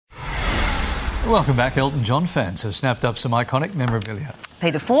Welcome back. Elton John fans have snapped up some iconic memorabilia.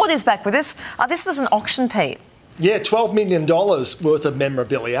 Peter Ford is back with us. This was an auction, Pete. Yeah, $12 million worth of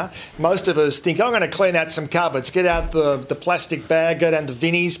memorabilia. Most of us think, I'm going to clean out some cupboards, get out the plastic bag, go down to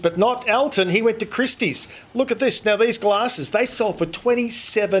Vinnie's, but not Elton. He went to Christie's. Look at this. Now, these glasses, they sold for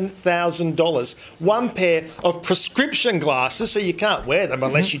 $27,000. One pair of prescription glasses, so you can't wear them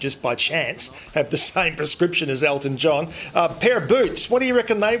unless you just by chance have the same prescription as Elton John. A pair of boots, what do you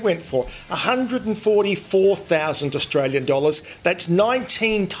reckon they went for? 144,000 Australian dollars. That's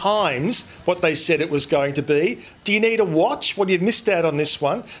 19 times what they said it was going to be. Do you need a watch? Well, you've missed out on this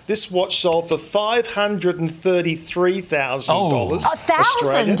one. This watch sold for $533,000.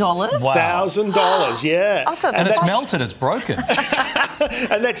 $1,000? Wow. $1,000, yeah. And it's melted, it's broken.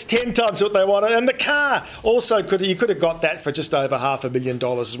 And that's 10 times what they wanted. And the car also you could have got that for just over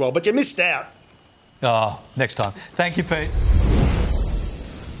 $500,000 as well, but you missed out. Oh, next time. Thank you, Pete.